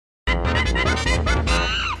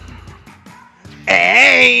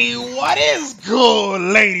Hey, what is good,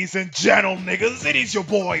 ladies and gentlemen, niggas? It is your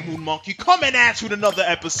boy, MoonMonkey, coming at you with another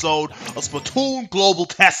episode of Splatoon Global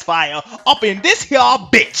Test Fire up in this here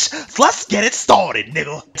bitch. So let's get it started,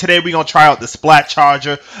 nigga. Today we gonna try out the Splat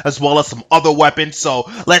Charger as well as some other weapons, so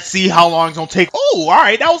let's see how long it's gonna take. Oh,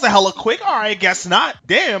 alright, that was a hella quick. Alright, guess not.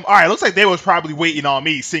 Damn, alright, looks like they was probably waiting on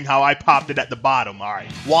me, seeing how I popped it at the bottom.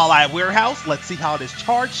 Alright, while at warehouse, let's see how this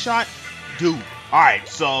charge shot do. Alright,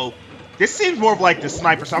 so this seems more of like the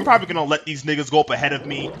sniper, so I'm probably gonna let these niggas go up ahead of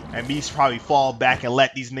me, and me probably fall back and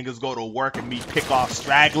let these niggas go to work and me pick off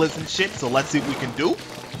stragglers and shit. So let's see what we can do.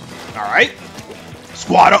 Alright.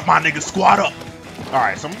 Squad up, my niggas, squad up.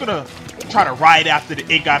 Alright, so I'm gonna try to ride after the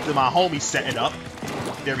ink after my homie setting up.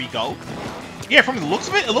 There we go. Yeah, from the looks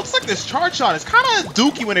of it, it looks like this charge shot is kind of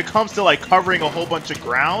dookie when it comes to like covering a whole bunch of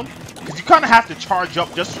ground. Because you kind of have to charge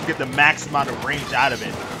up just to get the max amount of range out of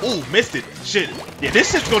it. Ooh, missed it. Shit. Yeah,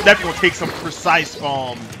 this shit's definitely gonna take some precise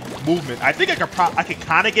movement. I think I could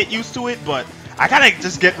kind of get used to it, but I gotta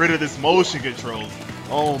just get rid of this motion control.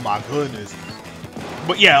 Oh my goodness.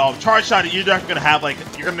 But yeah, charge shot. You're definitely gonna have like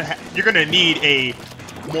you're gonna need a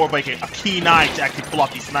more of like a keen eye to actually pull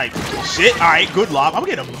off these snipes. Shit. All right, good lob. I'm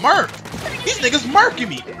getting murked. These niggas murking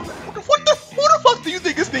me. Who the fuck do you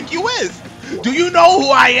niggas think you is? Do you know who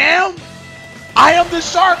I am? I am the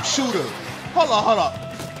sharpshooter. Hold up.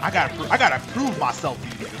 I gotta prove myself to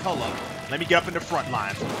you niggas. Hold up. Let me get up in the front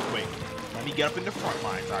lines real quick. Let me get up in the front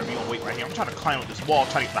lines. Alright, we gonna wait right here. I'm trying to climb up this wall,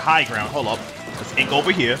 trying to get the high ground. Hold up. Let's ink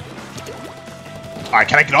over here. Alright,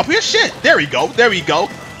 can I get up here? Shit. There we go.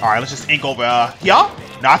 Alright, let's just ink over here.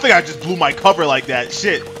 No, I think I just blew my cover like that.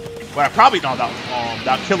 Shit. But I probably know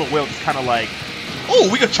that killer whale just kinda like, oh,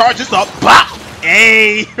 we can charge this up. Bop!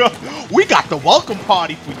 Hey, we got the welcome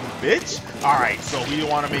party for you, bitch. Alright, so we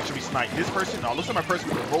want to make sure we snipe this person. No, looks like my person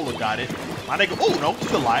with the roller got it. My nigga, oh no,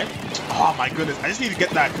 he's alive. Oh my goodness, I just need to get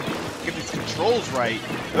these controls right.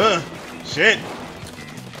 Shit.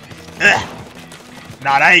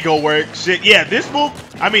 Nah, that ain't gonna work. Shit, yeah, this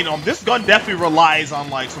gun definitely relies on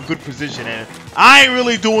like some good precision, and I ain't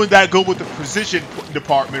really doing that good with the precision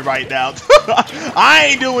department right now. I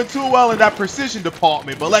ain't doing too well in that precision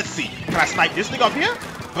department, but let's see. Can I snipe this nigga up here?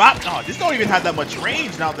 Oh, this don't even have that much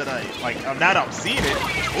range now that now that I'm seeing it.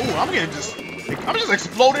 Ooh, I'm just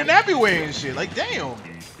exploding everywhere and shit. Like, damn.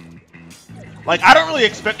 Like, I don't really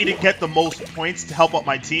expect me to get the most points to help out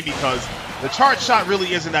my team because the charge shot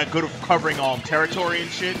really isn't that good of covering territory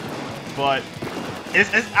and shit. But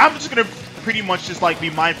I'm just gonna pretty much just like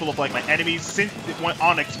be mindful of like my enemies. Since it went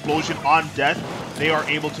on explosion on death, they are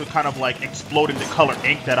able to kind of like explode in the color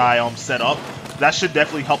ink that I set up. That should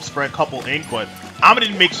definitely help spread a couple ink, but I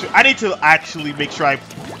need to actually make sure I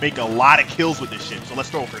make a lot of kills with this shit. So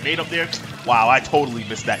let's throw a grenade up there. Wow, I totally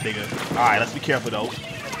missed that nigga. Alright, let's be careful though.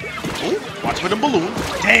 Ooh, watch for the balloon.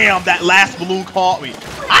 Damn, that last balloon caught me.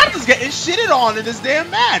 I'm just getting shitted on in this damn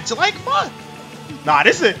match. Like, fuck. Nah,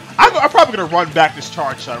 I'm probably gonna run back this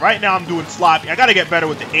charge shot. Right now I'm doing sloppy. I gotta get better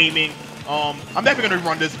with the aiming. I'm definitely gonna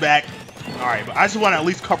run this back. Alright, but I just want to at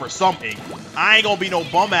least cover something. I ain't gonna be no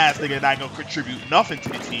bum ass nigga that ain't gonna contribute nothing to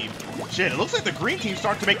the team. Shit, it looks like the green team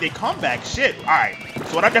start to make their comeback. Shit. Alright,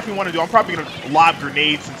 so what I definitely want to do, I'm probably gonna lob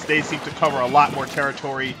grenades since they seem to cover a lot more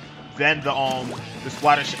territory than the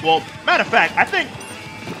Splatter Shot. Well, matter of fact, I think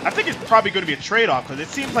it's probably going to be a trade-off because it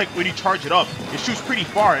seems like when you charge it up, it shoots pretty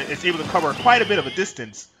far. It's able to cover quite a bit of a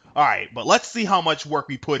distance. All right, but let's see how much work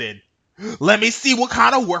we put in. Let me see what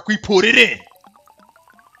kind of work we put it in.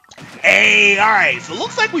 Hey, all right, so it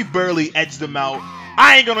looks like we barely edged them out.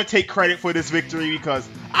 I ain't going to take credit for this victory because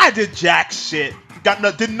I did jack shit. Did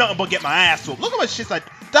nothing but get my ass whooped. Look at my shit. I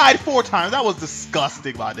died 4 times. That was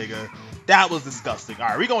disgusting, my nigga. That was disgusting.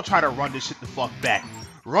 Alright, we're gonna try to run this shit the fuck back.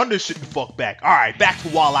 Alright, back to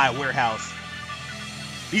Walleye Warehouse.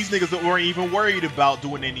 These niggas that weren't even worried about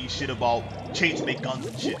doing any shit about changing their guns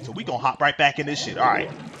and shit. So we gonna hop right back in this shit.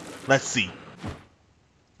 Alright, let's see.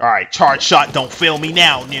 Alright, charge shot, don't fail me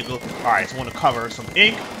now, nigga. Alright, so I want to cover some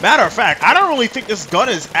ink. Matter of fact, I don't really think this gun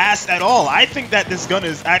is ass at all. I think that this gun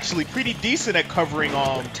is actually pretty decent at covering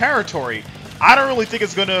territory. I don't really think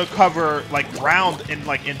it's gonna cover like ground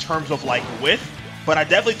in terms of like width, but I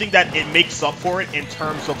definitely think that it makes up for it in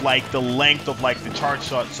terms of like the length of like the charge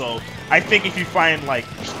shot. So I think if you find like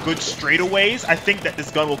good straightaways, I think that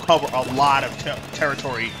this gun will cover a lot of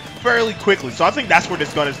territory fairly quickly. So I think that's where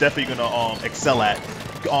this gun is definitely gonna excel at.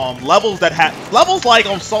 Levels like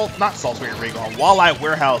Salisbury Rig, Walleye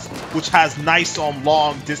Warehouse, which has nice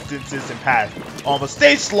long distances and paths. A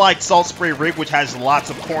stage like Salisbury Rig, which has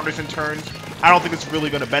lots of corners and turns, I don't think it's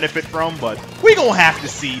really going to benefit from, but we gonna have to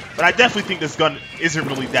see. But I definitely think this gun isn't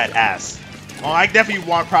really that ass. Oh, I definitely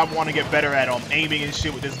probably want to get better at aiming and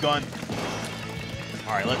shit with this gun.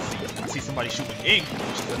 Alright, let's see. I see somebody shooting ink,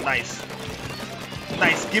 which is a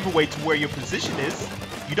nice giveaway to where your position is.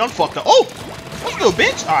 You done fucked up. Oh! What's good,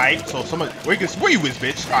 bitch? Alright, so somebody, where you is,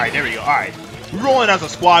 bitch? Alright, there we go. Alright. We're rolling as a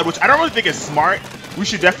squad, which I don't really think is smart. We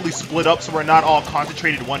should definitely split up so we're not all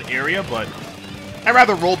concentrated in one area, but I'd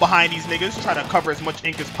rather roll behind these niggas, try to cover as much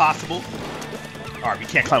ink as possible. Alright, we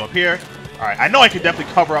can't climb up here. Alright, I know I can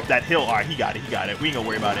definitely cover up that hill. Alright, he got it. We ain't gonna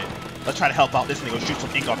worry about it. Let's try to help out this nigga. Shoot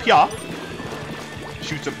some ink up here.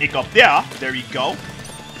 Shoot some ink up there. There we go.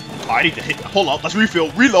 Oh, I need to hit. Hold up. Let's refill.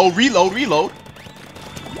 Reload.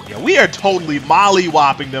 Yeah, we are totally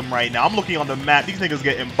mollywopping them right now. I'm looking on the map. These niggas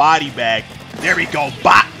getting body bagged. There we go.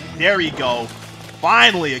 Bop. There we go.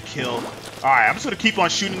 Finally a kill. Alright, I'm just gonna keep on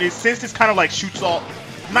shooting this since this kind of like shoots all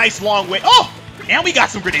nice long way. Oh! And we got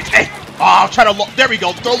some grenades. Hey! Oh, I'll try to there we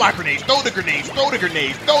go. Throw my grenades. Throw the grenades. Throw the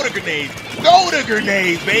grenades. Throw the grenades. Throw the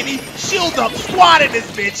grenades, baby. Shield up. Squad in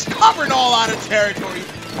this bitch. Covering all out of territory.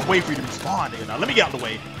 I'm waiting for you to respond, nigga. Now, let me get out of the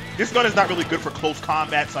way. This gun is not really good for close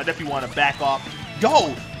combat, so I definitely want to back off. Yo,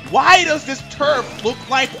 why does this turf look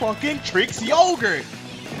like fucking Trix yogurt?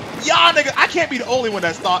 Y'all nigga, I can't be the only one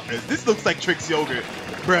that's thought this. This looks like Trix yogurt.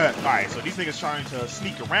 Bruh. Alright, so these niggas trying to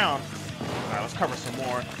sneak around. Alright, let's cover some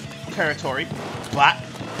more territory. Blah.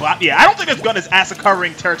 Yeah, I don't think this gun is as a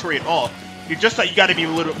covering territory at all. You're just like, you gotta be a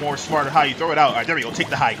little bit more smarter how you throw it out. Alright, there we go. Take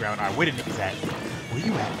the high ground. Alright, where the niggas at? Where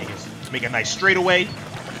you at, niggas? Make a nice straightaway.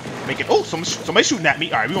 Make it. Oh, somebody shooting at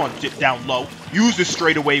me. Alright, we want to dip down low. Use this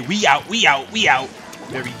straightaway. We out.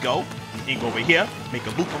 There we go. Ink over here. Make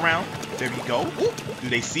a loop around. There we go. Ooh, do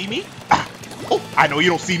they see me? Ah. Oh, I know you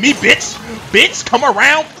don't see me, bitch. Bitch, come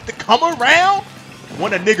around. Come around.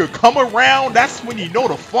 When a nigga come around, that's when you know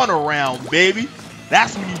the fun around, baby.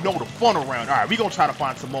 That's when you know the fun around. Alright, we gonna try to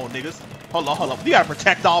find some more niggas. Hold up. We gotta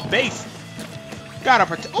protect our base. Gotta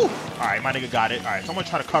protect. Oh, alright, my nigga got it. Alright, so I'm gonna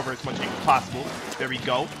try to cover as much ink as possible. There we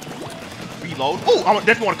go. Reload. Oh, I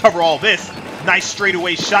definitely want to cover all this. Nice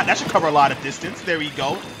straightaway shot. That should cover a lot of distance. There we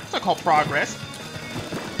go. That's what I call progress.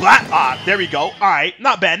 Black. Ah, there we go. Alright,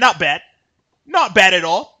 not bad. Not bad at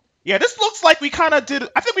all. Yeah, this looks like we kind of did.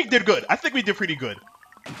 I think we did good. I think we did pretty good.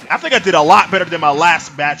 I think I did a lot better than my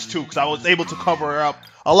last match, too, because I was able to cover up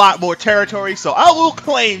a lot more territory. So I will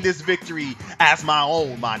claim this victory as my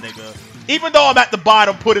own, my nigga. Even though I'm at the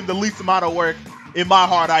bottom putting the least amount of work, in my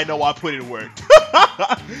heart, I know I put in work.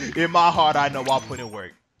 In my heart, I know I put in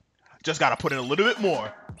work. Just got to put in a little bit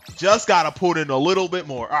more.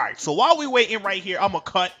 Alright, so while we waiting right here, I'm going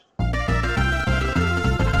to cut.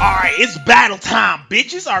 Alright, it's battle time,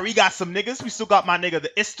 bitches. Alright, we got some niggas. We still got my nigga, the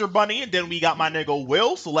Easter Bunny, and then we got my nigga,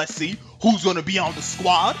 Will. So let's see who's going to be on the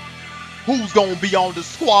squad.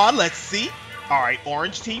 Let's see. Alright,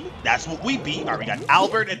 orange team. That's what we be. Alright, we got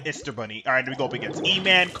Albert and Easter Bunny. Alright, then we go up against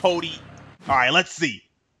E-Man, Cody. Alright, let's see.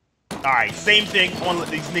 Alright, same thing. I want to let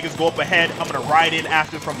these niggas go up ahead. I'm going to ride in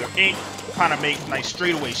after from their ink. Kind of make nice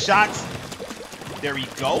straightaway shots. There we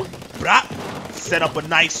go. Blah. Set up a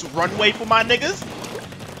nice runway for my niggas.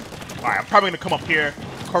 Alright, I'm probably going to come up here,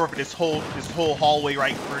 cover up this whole hallway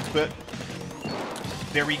right first bit.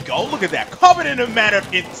 There we go. Look at that. Covered in a matter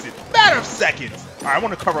of seconds. Alright, I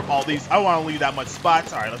want to cover up all these. I don't want to leave that much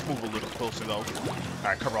spots. Alright, let's move a little closer, though.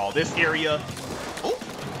 Alright, cover all this area. Oh,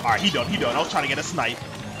 alright, he done. I was trying to get a snipe.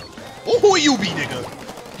 Oh, who you be, nigga?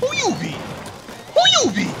 Who you be?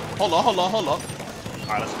 Hold up.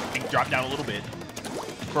 Alright, let's drop down a little bit.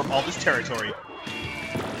 Cover up all this territory.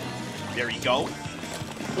 There we go.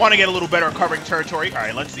 Want to get a little better at covering territory.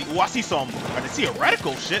 Alright, let's see. Oh, I see a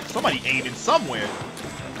reticle. Shit. Somebody aiming somewhere.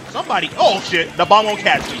 Oh, shit. The bomb won't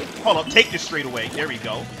catch me. Hold up. Take this straight away. There we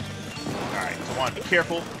go. Alright, so I want to be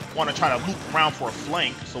careful. Want to try to loop around for a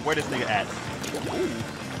flank. So where this nigga at? Ooh.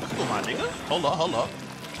 What's good, my nigga? Hold up.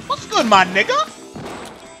 What's good, my nigga?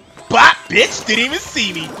 Bop, bitch. Didn't even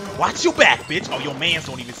see me. Watch your back, bitch. Oh, your mans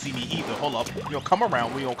don't even see me either. Hold up. We gonna come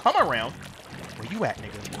around. Where you at,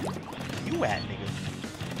 nigga?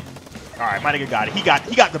 Alright, my nigga got it. He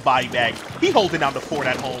got the body bag. He holding down the fort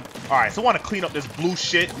at home. Alright, so I want to clean up this blue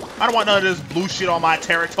shit. I don't want none of this blue shit on my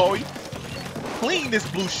territory. Clean this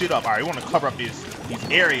blue shit up. Alright, we want to cover up these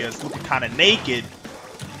areas looking kind of naked.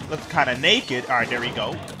 Alright, there we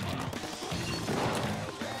go.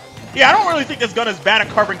 Yeah, I don't really think this gun is bad at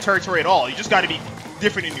covering territory at all. You just got to be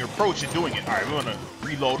different in your approach in doing it. Alright, we're going to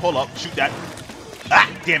reload. Hold up. Shoot that. Ah,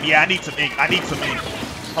 damn, yeah, I need some ink.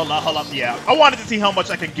 Hold up, yeah. I wanted to see how much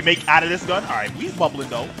I can make out of this gun. Alright, we bubbling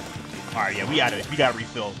though. Alright, yeah, we gotta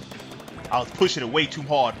refill. I was pushing it way too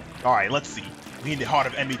hard. Alright, let's see. We in the heart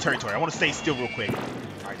of enemy territory. I want to stay still real quick.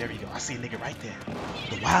 Alright, there we go. I see a nigga right there.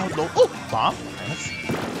 The wild low. Oh, bomb. Alright, let's see.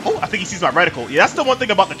 Oh, I think he sees my reticle. Yeah, that's the one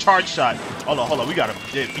thing about the charge shot. Hold on. We got him.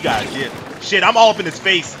 Dip. We got it. Dip. Shit, I'm all up in his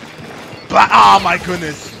face. Oh my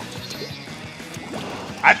goodness.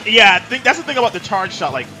 Yeah, I think that's the thing about the charge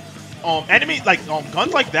shot. Like, enemies, like,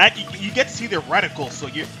 guns like that, you get to see their reticles. So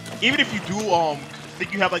even if you do,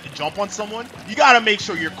 think you have like to jump on someone, you gotta make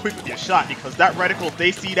sure you're quick with your shot, because that reticle, if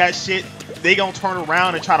they see that shit, they gonna turn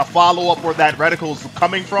around and try to follow up where that reticle is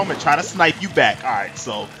coming from and try to snipe you back. Alright,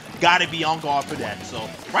 so gotta be on guard for that. So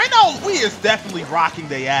right now we is definitely rocking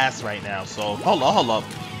their ass right now. So hold up.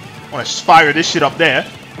 I wanna fire this shit up there.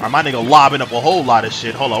 Alright, my nigga lobbing up a whole lot of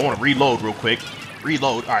shit. Hold on, I wanna reload real quick.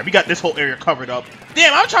 Reload. Alright, we got this whole area covered up.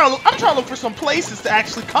 Damn, I'm trying to look for some places to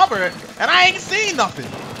actually cover it, and I ain't seen nothing.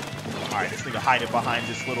 Alright, this nigga hiding behind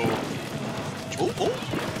this little... Ooh.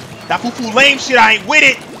 That foo-foo lame shit, I ain't with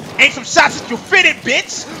it. Ain't some shots that you fit it,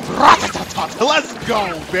 bitch. Let's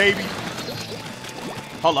go, baby.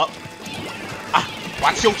 Hold up.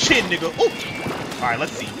 Watch your chin, nigga. Ooh. Alright,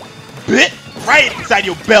 let's see. Bit right inside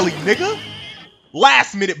your belly, nigga.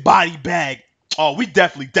 Last minute body bag. Oh, we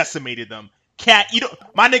definitely decimated them. Cat, you don't...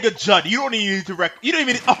 My nigga Judd, you don't even need to you don't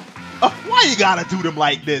even... why you gotta do them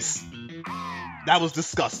like this? That was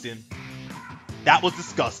disgusting. That was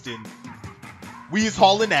disgusting. We is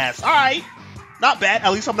hauling ass. Alright. Not bad.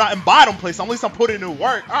 At least I'm not in bottom place. At least I'm putting in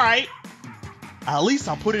work. Alright. At least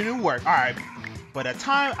I'm putting in work. Alright. But I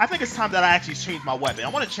think it's time that I actually change my weapon. I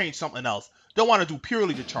want to change something else. Don't want to do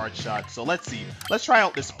purely the charge shot. So let's see. Let's try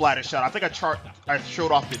out this splatter shot. I think I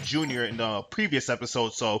showed off the junior in the previous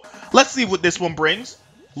episode. So let's see what this one brings.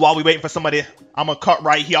 While we waiting for somebody, I'm going to cut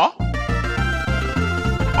right here.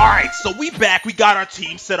 Alright, so we back. We got our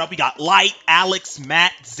team set up. We got Light, Alex,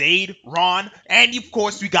 Matt, Zaid, Ron, and of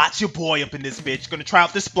course we got your boy up in this bitch. Gonna try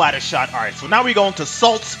out this splatter shot. Alright, so now we're going to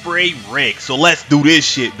Salt Spray Rig. So let's do this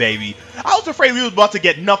shit, baby. I was afraid we was about to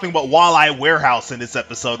get nothing but Walleye Warehouse in this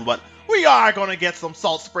episode, but we are gonna get some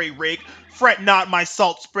Salt Spray Rig. Fret not, my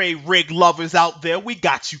Salt Spray Rig lovers out there. We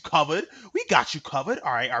got you covered. We got you covered.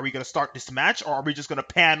 Alright, are we gonna start this match, or are we just gonna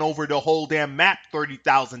pan over the whole damn map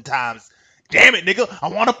 30,000 times? Damn it, nigga. I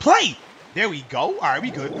want to play. There we go. All right,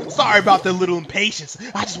 we good. Sorry about the little impatience.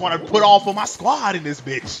 I just want to put on for my squad in this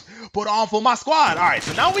bitch. Put on for my squad. All right,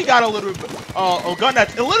 so now we got a little bit, a gun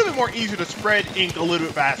that's a little bit more easier to spread ink a little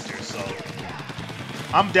bit faster. So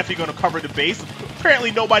I'm definitely going to cover the base.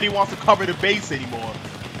 Apparently nobody wants to cover the base anymore.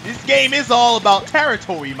 This game is all about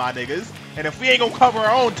territory, my niggas. And if we ain't going to cover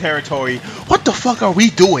our own territory, what the fuck are we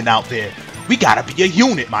doing out there? We gotta be a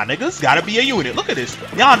unit, my niggas. Gotta be a unit. Look at this.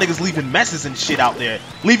 Y'all niggas leaving messes and shit out there.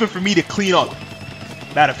 Leaving for me to clean up.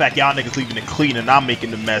 Matter of fact, y'all niggas leaving it clean and I'm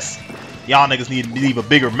making the mess. Y'all niggas need to leave a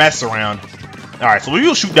bigger mess around. Alright, so we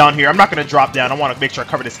will shoot down here. I'm not gonna drop down. I want to make sure I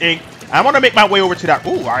cover this ink. I want to make my way over to that.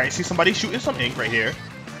 Ooh, alright. See somebody shooting some ink right here.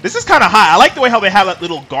 This is kind of high. I like the way how they have that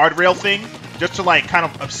little guardrail thing. Just to like kind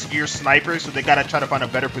of obscure snipers. So they gotta try to find a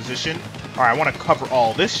better position. Alright, I want to cover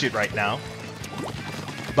all this shit right now.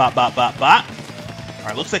 Bop.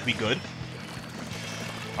 Alright, looks like we good.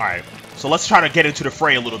 Alright, so let's try to get into the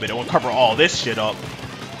fray a little bit. I want to cover all this shit up.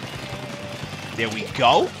 There we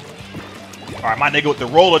go. Alright, my nigga with the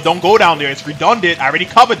roller, don't go down there. It's redundant. I already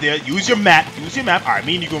covered there. Use your map. Use your map. Alright,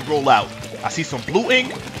 me and you gonna roll out. I see some blue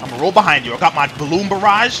ink. I'm gonna roll behind you. I got my balloon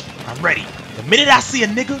barrage. I'm ready. The minute I see a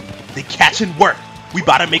nigga, they catching work. We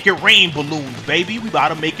about to make it rain balloons, baby. We about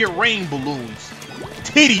to make it rain balloons.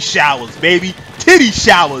 Titty showers, baby. Titty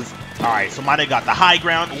showers. Alright, so my nigga got the high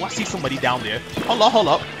ground. Oh, I see somebody down there. Hold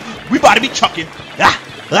up. We about to be chucking.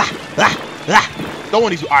 Don't want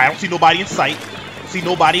these. Alright, I don't see nobody in sight. See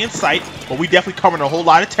nobody in sight. But we definitely covering a whole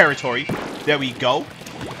lot of territory. There we go.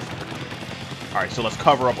 Alright, so let's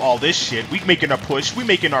cover up all this shit. We making our push. We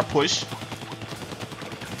making our push.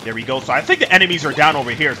 There we go. So I think the enemies are down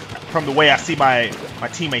over here. From the way I see my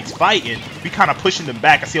teammates fighting. We kind of pushing them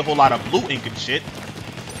back. I see a whole lot of blue ink and shit.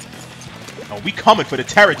 Oh, we coming for the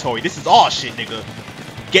territory. This is all shit, nigga.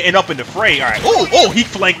 Getting up in the fray. Alright. Oh, he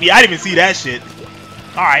flanked me. I didn't even see that shit.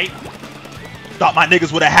 Alright. Thought my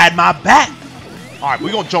niggas would have had my back. Alright,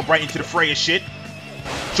 we're gonna jump right into the fray and shit.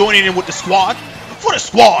 Joining in with the squad. For the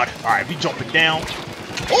squad. Alright, we jumping down.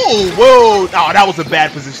 Oh, whoa. Oh, that was a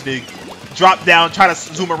bad positioning. Drop down, try to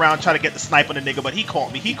zoom around, try to get the snipe on the nigga, but he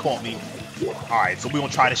caught me. Alright, so we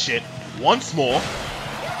gonna try this shit once more.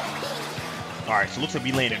 Alright, so looks like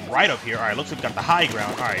we landing right up here. Alright, looks like we got the high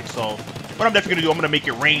ground. Alright, so what I'm definitely gonna do, I'm gonna make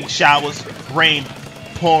it rain showers, rain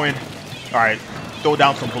pouring. Alright, throw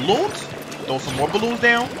down some balloons. Throw some more balloons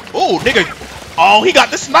down. Oh, nigga. Oh, he got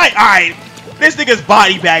the snipe. Alright, this nigga's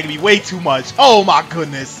body bagging me way too much. Oh my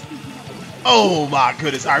goodness. Oh my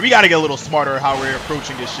goodness. Alright, we gotta get a little smarter how we're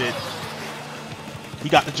approaching this shit. He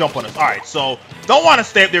got the jump on us. All right, so don't want to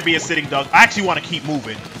stay up there being sitting duck. I actually want to keep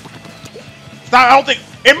moving. It's not, I don't think,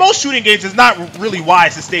 in most shooting games, it's not really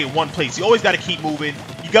wise to stay in one place. You always got to keep moving.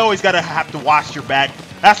 You always got to have to watch your back.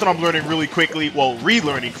 That's what I'm learning really quickly. Well,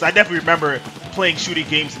 relearning, because I definitely remember playing shooting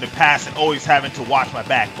games in the past and always having to watch my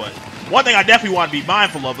back. But one thing I definitely want to be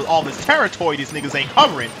mindful of is all this territory these niggas ain't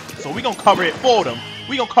covering. So we gonna cover it for them.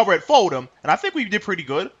 We gonna cover it for them. And I think we did pretty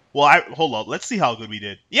good. Well, hold up. Let's see how good we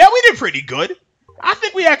did. Yeah, we did pretty good. I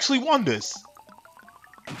think we actually won this.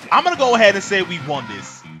 I'm gonna go ahead and say we won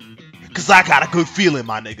this. Because I got a good feeling,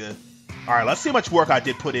 my nigga. Alright, let's see how much work I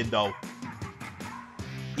did put in, though.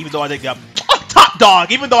 Even though I didn't get... top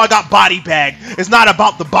dog! Even though I got body bag. It's not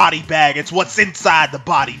about the body bag. It's what's inside the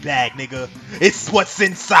body bag, nigga. It's what's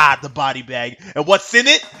inside the body bag. And what's in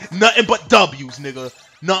it? Nothing but W's, nigga.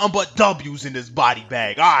 Nothing but W's in this body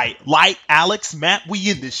bag. Alright, Light, Alex, Matt, we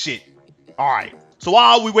in this shit. Alright. So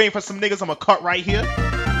while we waiting for some niggas, I'm gonna cut right here.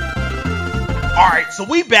 Alright, so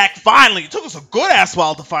we back finally. It took us a good ass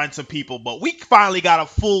while to find some people, but we finally got a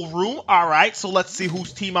full room. Alright, so let's see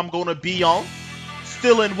whose team I'm gonna be on.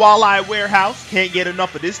 Still in Walleye Warehouse. Can't get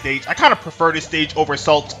enough of this stage. I kind of prefer this stage over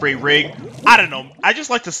Salt Spray Rig. I don't know. I just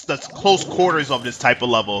like the close quarters of this type of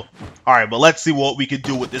level. Alright, but let's see what we can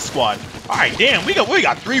do with this squad. Alright, damn, we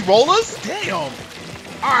got 3 rollers? Damn.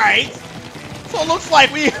 Alright. So it looks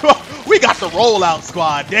like we got the rollout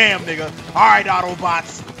squad. Damn, nigga. Alright,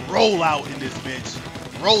 Autobots. Roll out in this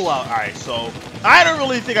bitch. Roll out. Alright, so I don't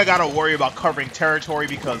really think I gotta worry about covering territory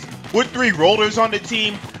because with 3 rollers on the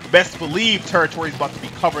team, best believe territory is about to be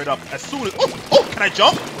covered up as soon as... Oh, can I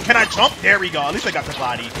jump? Can I jump? There we go. At least I got the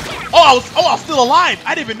body. I was still alive.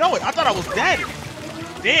 I didn't even know it. I thought I was dead.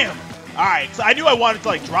 Damn. Alright, so I knew I wanted to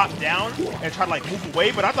like drop down and try to like move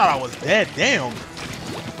away, but I thought I was dead. Damn.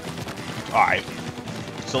 Alright.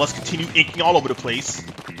 So let's continue inking all over the place.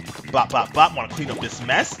 Bop, bop, bop. Want to clean up this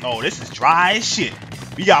mess. Oh, this is dry as shit.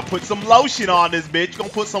 We gotta put some lotion on this bitch. Gonna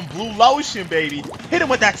put some blue lotion, baby. Hit him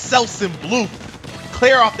with that Selsun blue.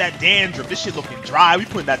 Clear off that dandruff. This shit looking dry. We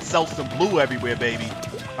putting that Selsun blue everywhere, baby.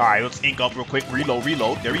 Alright, let's ink up real quick. Reload,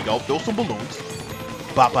 reload. There we go. Fill some balloons.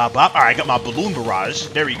 Bop, bop, bop. Alright, got my balloon barrage.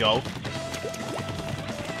 There we go.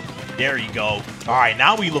 There you go. Alright,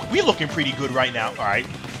 now we looking pretty good right now. Alright.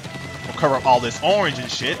 We'll cover up all this orange and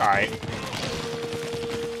shit. Alright.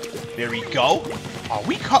 There we go. Oh,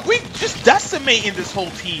 we just decimating this whole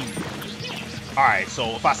team. Alright,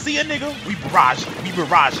 so if I see a nigga, we barrage it. We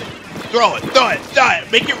barrage it. Throw it, throw it, throw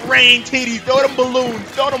it. Make it rain, titties. Throw them balloons.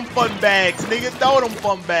 Throw them fun bags, nigga. Throw them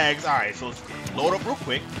fun bags. Alright, so let's load up real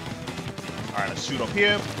quick. Alright, let's shoot up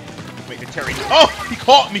here. Make the Terry. Oh, he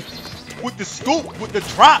caught me with the scoop, with the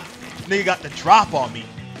drop. Nigga got the drop on me.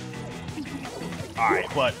 Alright,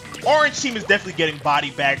 but orange team is definitely getting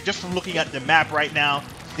body back just from looking at the map right now.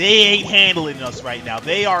 They ain't handling us right now.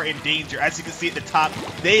 They are in danger. As you can see at the top,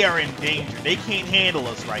 they are in danger. They can't handle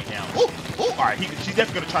us right now. Oh, oh, all right. She's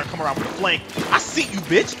definitely gonna try to come around with a flank. I see you,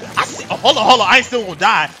 bitch. I see. Oh, hold on, hold on. I ain't still gonna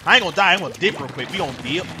die. I ain't gonna die. I'm gonna dip real quick. We gonna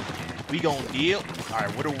dip. We gonna dip. All right,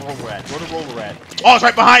 where the roller at? Where the roller at? Oh, it's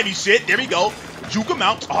right behind me. Shit. There we go. Juke him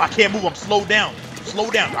out. Oh, I can't move. I'm slowed down. Slow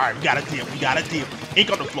down. All right, we gotta dip. We gotta dip. Ink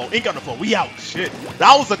on the floor. Ink on the floor. We out. Shit.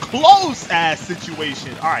 That was a close ass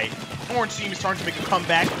situation. All right. Orange team is starting to make a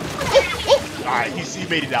comeback. Alright, he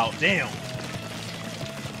made it out. Damn.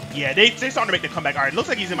 Yeah, they starting to make the comeback. Alright, looks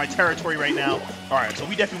like he's in my territory right now. Alright, so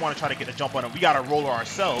we definitely want to try to get a jump on him. We got to roller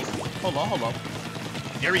ourselves. Hold on, hold on.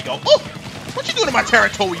 There we go. Oh! What you doing in my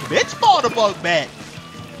territory, bitch? Fall the fuck back.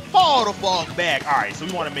 Fall the fuck back. Alright, so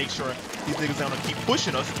we want to make sure these niggas are going to keep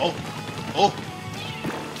pushing us. Oh. Oh.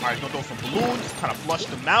 Alright, gonna throw some balloons. Kind of flush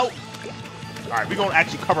them out. Alright, we're going to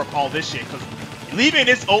actually cover up all this shit because leaving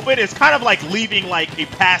this open is kind of like leaving like a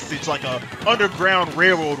passage, like a underground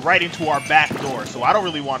railroad right into our back door. So I don't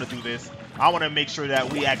really want to do this. I want to make sure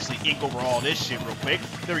that we actually ink over all this shit real quick.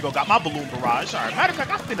 There we go. Got my balloon barrage. All right. Matter of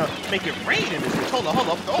fact, I'm finna make it rain in this bitch. Hold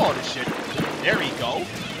up. Throw all this shit. There we go.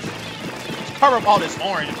 Let's cover up all this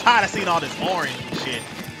orange. I'm tired of seeing all this orange and shit.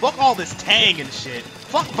 Fuck all this tang and shit.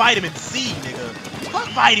 Fuck vitamin C, nigga. Fuck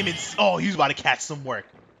vitamin C. Oh, he was about to catch some work.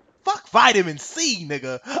 Fuck vitamin C,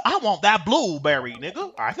 nigga. I want that blueberry,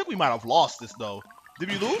 nigga. I think we might have lost this, though. Did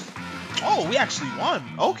we lose? Oh, we actually won.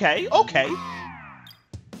 Okay, okay.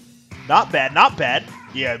 Not bad, not bad.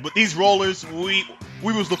 Yeah, but these rollers, we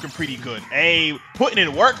was looking pretty good. Hey, putting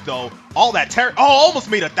in work, though. All that terror. Oh,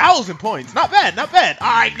 almost made 1,000 points. Not bad, not bad.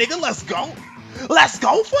 All right, nigga, let's go. Let's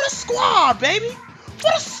go for the squad, baby.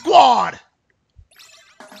 For the squad.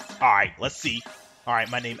 All right, let's see. All right,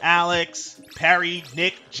 my name Alex, Perry,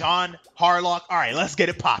 Nick, John, Harlock. All right, let's get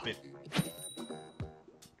it popping.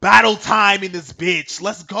 Battle time in this bitch.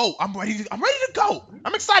 Let's go. I'm ready to go.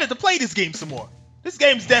 I'm excited to play this game some more. This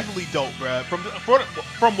game's definitely dope, bruh.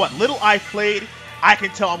 From what little I've played, I can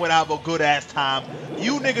tell I'm gonna have a good ass time.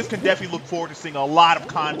 You niggas can definitely look forward to seeing a lot of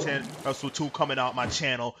content of Splatoon coming out my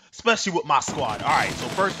channel, especially with my squad. Alright, so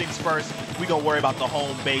first things first, we gonna worry about the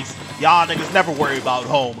home base. Y'all niggas never worry about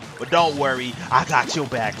home, but don't worry, I got your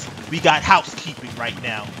backs. We got housekeeping right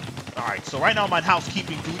now. Alright, so right now I'm on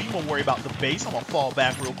housekeeping duty. I'm gonna worry about the base. I'm gonna fall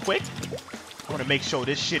back real quick. I want to make sure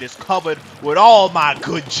this shit is covered with all my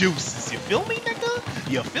good juices. You feel me, nigga?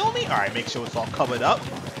 You feel me? Alright, make sure it's all covered up.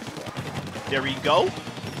 There we go.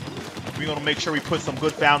 We're going to make sure we put some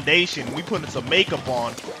good foundation. We putting some makeup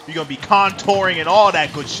on. We're going to be contouring and all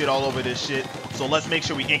that good shit all over this shit. So let's make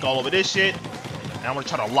sure we ink all over this shit. And I'm going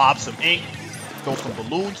to try to lob some ink. Throw some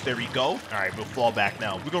balloons. There we go. Alright, we'll fall back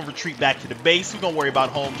now. We're going to retreat back to the base. We're going to worry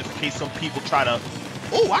about home just in case some people try to...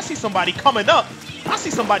 Oh, I see somebody coming up. I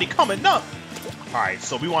see somebody coming up. Alright,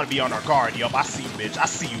 so we want to be on our guard. Yup, I see you, bitch. I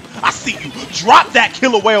see you. I see you. Drop that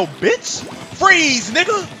killer whale, bitch. Freeze,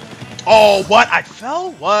 nigga. Oh, what? I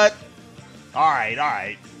fell? What? Alright,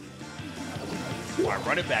 alright. Alright,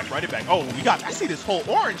 run it back, run it back. Oh, we got... I see this whole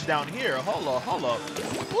orange down here. Hold up, hold up.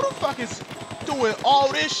 Who the fuck is doing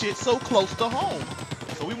all this shit so close to home?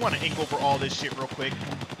 So we want to ink over all this shit real quick.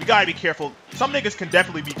 We gotta be careful. Some niggas can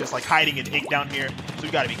definitely be just like hiding in ink down here. So we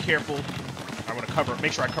gotta be careful. I want to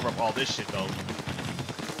make sure I cover up all this shit though.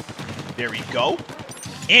 There we go.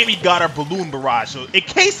 And we got our balloon barrage. So in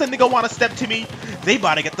case a nigga want to step to me, they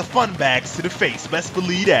about to get the fun bags to the face. Best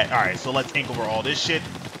believe that. Alright, so let's ink over all this shit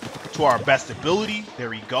to our best ability. There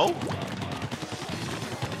we go.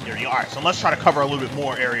 There we go. Alright, so let's try to cover a little bit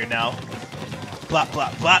more area now. Blah,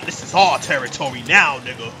 blah, blah. This is all territory now,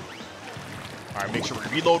 nigga. Alright, make sure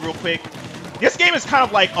we reload real quick. This game is kind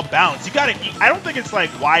of like a bounce. You gotta eat. I don't think it's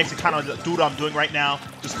like wise to kind of do what I'm doing right now.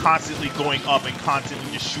 Just constantly going up and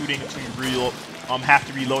constantly just shooting until you have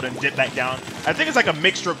to reload and dip back down. I think it's like a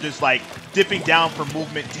mixture of just like dipping down for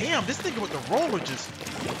movement. Damn, this nigga with the roller just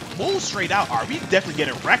moves straight out. Alright, we definitely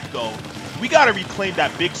getting wrecked though. We gotta reclaim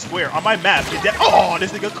that big square on my map. Oh,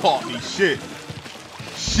 this nigga caught me. Shit.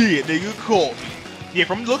 Shit, nigga caught me. Yeah,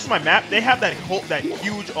 from the looks of my map, they have that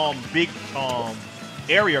huge big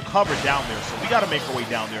area covered down there, so we gotta make our way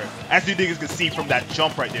down there. As you niggas can see from that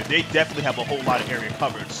jump right there, they definitely have a whole lot of area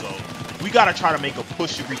covered, so we gotta try to make a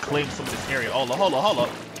push to reclaim some of this area. Hold up.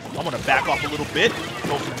 I'm gonna back off a little bit.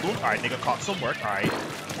 Go for the boom. Alright, nigga caught some work. Alright.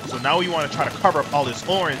 So now we want to try to cover up all this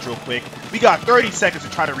orange real quick. We got 30 seconds to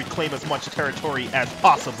try to reclaim as much territory as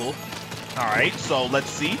possible. Alright, so let's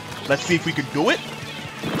see. Let's see if we can do it.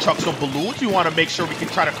 Chuck some balloons. We want to make sure we can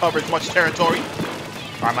try to cover as much territory.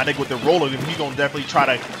 Alright, my nigga with the roller, he gonna definitely try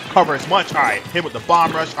to cover as much. Alright, hit with the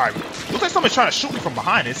bomb rush. Alright, looks like someone's trying to shoot me from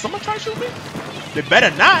behind. Is someone trying to shoot me? They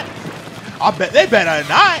better not. I bet they better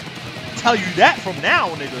not. Tell you that from now,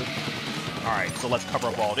 nigga. Alright, so let's cover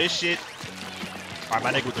up all this shit. Alright,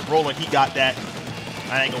 my nigga with the roller, he got that.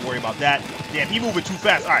 I ain't gonna worry about that. Damn, he moving too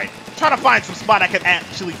fast. Alright, trying to find some spot I can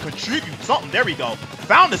actually contribute something. There we go.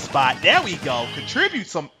 Found the spot. There we go. Contribute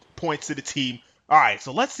some points to the team. Alright,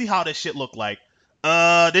 so let's see how this shit look like.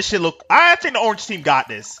 This shit look... I think the orange team got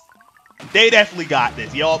this. They definitely got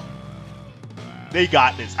this. Yup. They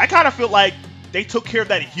got this. I kind of feel like they took care of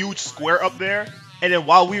that huge square up there. And then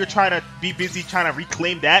while we were trying to be busy trying to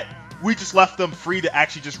reclaim that, we just left them free to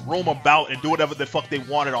actually just roam about and do whatever the fuck they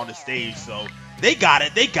wanted on the stage. So, they got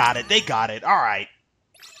it. They got it. They got it. Alright.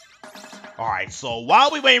 Alright, so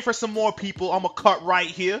while we waiting for some more people, I'm gonna cut right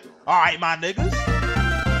here. Alright, my niggas.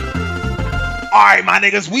 Alright, my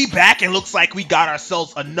niggas, we back and looks like we got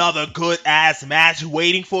ourselves another good-ass match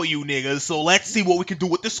waiting for you niggas. So let's see what we can do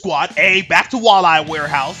with the squad. Hey, back to Walleye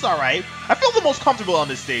Warehouse, alright. I feel the most comfortable on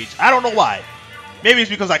this stage. I don't know why. Maybe it's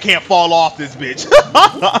because I can't fall off this bitch.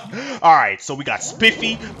 Alright, so we got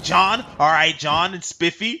Spiffy, John. Alright, John and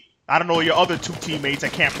Spiffy. I don't know your other two teammates. I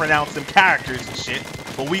can't pronounce them characters and shit.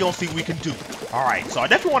 But we gonna see what we can do. Alright, so I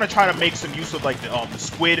definitely want to try to make some use of like the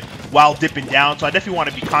squid while dipping down. So I definitely want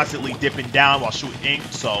to be constantly dipping down while shooting ink.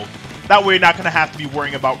 So that way we're not gonna have to be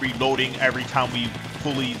worrying about reloading every time we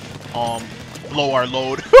fully blow our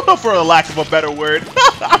load, for a lack of a better word.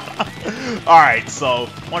 Alright, so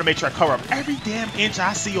I want to make sure I cover up every damn inch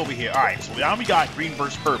I see over here. Alright, so now we got green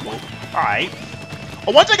versus purple. Alright.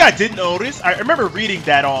 One thing I did notice, I remember reading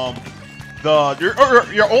that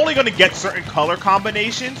you're only gonna get certain color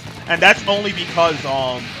combinations, and that's only because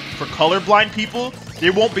for colorblind people, they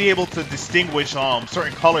won't be able to distinguish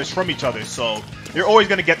certain colors from each other. So you're always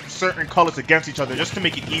gonna get certain colors against each other just to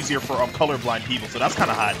make it easier for colorblind people. So that's kind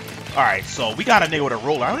of hot. All right, so we got a nigga with a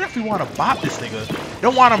roller. I don't know if we want to bop this nigga.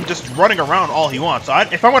 Don't want him just running around all he wants. So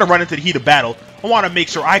if I want to run into the heat of battle, I want to make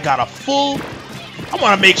sure I got a full. I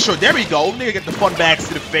want to make sure. There we go. Nigga, get the fun bags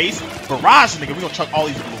to the face. Barrage, nigga. We gonna chuck all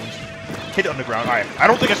these balloons. Hit it on the ground. All right. I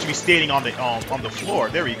don't think I should be standing on the floor.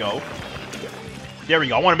 There we go. There we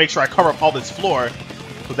go. I want to make sure I cover up all this floor.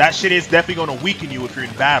 So that shit is definitely going to weaken you if you're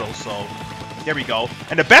in battle. So there we go.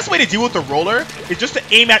 And the best way to deal with the roller is just to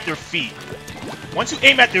aim at their feet. Once you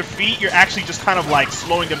aim at their feet, you're actually just kind of like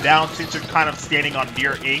slowing them down since you're kind of standing on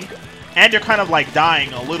near ink. And they're kind of like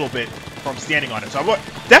dying a little bit from standing on it. So I would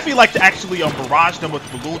definitely like to actually barrage them with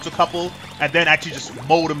balloons a couple and then actually just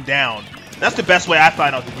mow them down. That's the best way I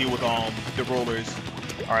find out to deal with the rollers.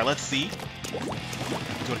 All right, let's see.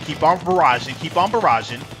 I'm gonna keep on barraging, keep on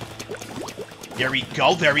barraging. There we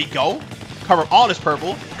go, there we go. Cover all this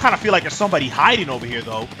purple. Kind of feel like there's somebody hiding over here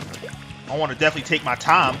though. I want to definitely take my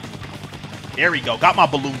time. There we go. Got my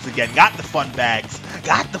balloons again. Got the fun bags.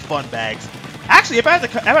 Got the fun bags. Actually, if I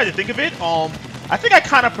had to think of it, I think I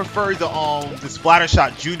kind of prefer the Splatter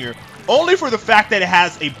Shot Junior. Only for the fact that it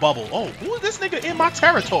has a bubble. Oh, who is this nigga in my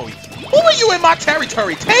territory? Who are you in my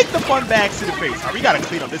territory? Take the fun bags to the face. All right, we gotta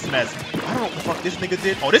clean up this mess. I don't know what the fuck this nigga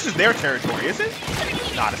did. Oh, this is their territory, is it?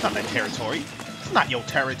 Nah, that's not their territory. It's not your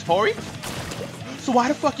territory. So why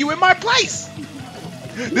the fuck you in my place?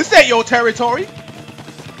 This ain't your territory.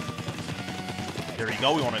 There we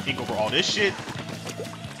go. We want to ink over all this shit.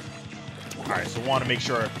 All right, so we want to make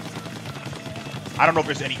sure. I don't know if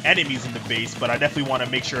there's any enemies in the base, but I definitely want to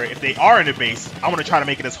make sure if they are in the base, I want to try to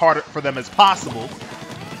make it as hard for them as possible.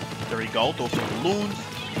 There we go. Throw some balloons.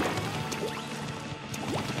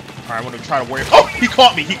 All right, I want to try to worry. Oh, he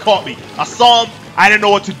caught me. He caught me. I saw him. I didn't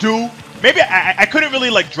know what to do. Maybe I couldn't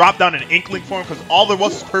really like drop down an inkling for him because all there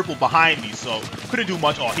was purple behind me, so couldn't do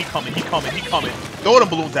much. Oh, he coming. He coming. He coming. Throw them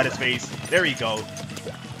balloons at his face. There we go.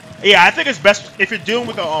 Yeah, I think it's best if you're dealing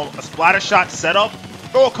with a splatter shot setup.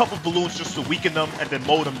 Throw a couple balloons just to weaken them and then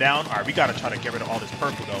mow them down. All right, we gotta try to get rid of all this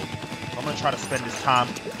purple though. So I'm gonna try to spend this time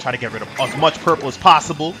try to get rid of as much purple as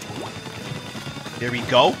possible. There we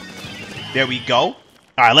go. There we go. All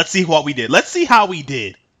right, let's see what we did. Let's see how we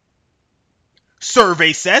did.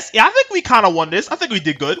 Survey says, yeah, I think we kind of won this. I think we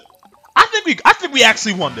did good. I think we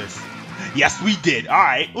actually won this. Yes, we did. All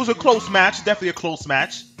right, it was a close match. Definitely a close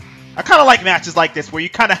match. I kind of like matches like this where you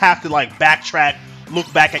kind of have to like backtrack.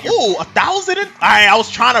 Look back at your... Ooh, 1,000? Alright, I was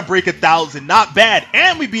trying to break 1,000. Not bad.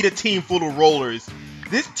 And we beat a team full of rollers.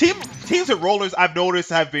 This teams with rollers, I've noticed,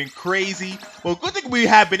 have been crazy. Well, good thing we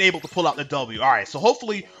have been able to pull out the W. Alright, so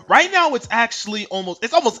hopefully... Right now, it's actually almost...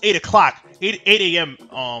 It's almost 8 o'clock. 8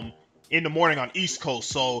 a.m. In the morning on East Coast.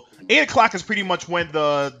 So, 8 o'clock is pretty much when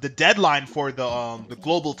the deadline for the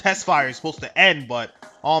global test fire is supposed to end. But...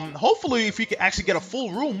 hopefully, if we can actually get a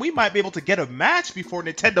full room, we might be able to get a match before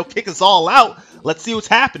Nintendo kick us all out. Let's see what's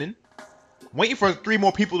happening. Waiting for 3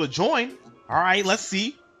 more people to join. All right, let's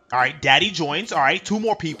see. All right, Daddy joins. All right, 2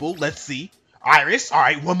 more people. Let's see. Iris. All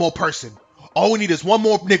right, 1 more person. All we need is 1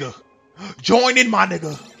 more nigga. Join in, my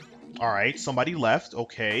nigga. All right, somebody left.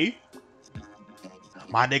 Okay.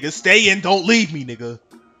 My nigga, stay in. Don't leave me, nigga.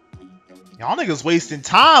 Y'all niggas wasting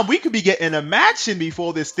time. We could be getting a match in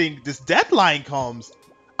before this deadline comes.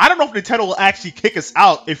 I don't know if Nintendo will actually kick us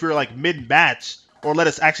out if we're like mid-match or let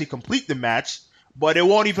us actually complete the match. But it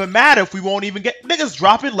won't even matter if we won't even get niggas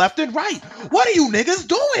dropping left and right. What are you niggas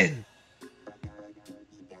doing?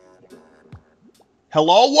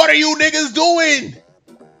 Hello? What are you niggas doing?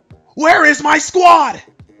 Where is my squad?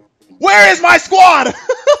 Where is my squad?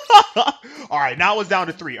 Alright, now it's down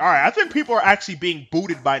to 3. Alright, I think people are actually being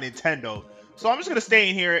booted by Nintendo. So I'm just going to stay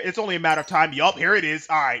in here. It's only a matter of time. Yup, here it is.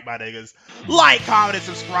 Alright, my niggas. Like, comment, and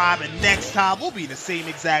subscribe. And next time, we'll be in the same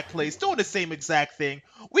exact place, doing the same exact thing.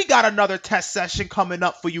 We got another test session coming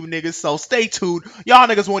up for you niggas, so stay tuned. Y'all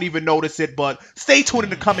niggas won't even notice it, but stay tuned in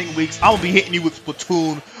the coming weeks. I'm going to be hitting you with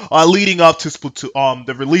Splatoon, leading up to Splatoon,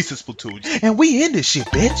 the release of Splatoon. And we in this shit,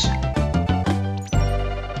 bitch.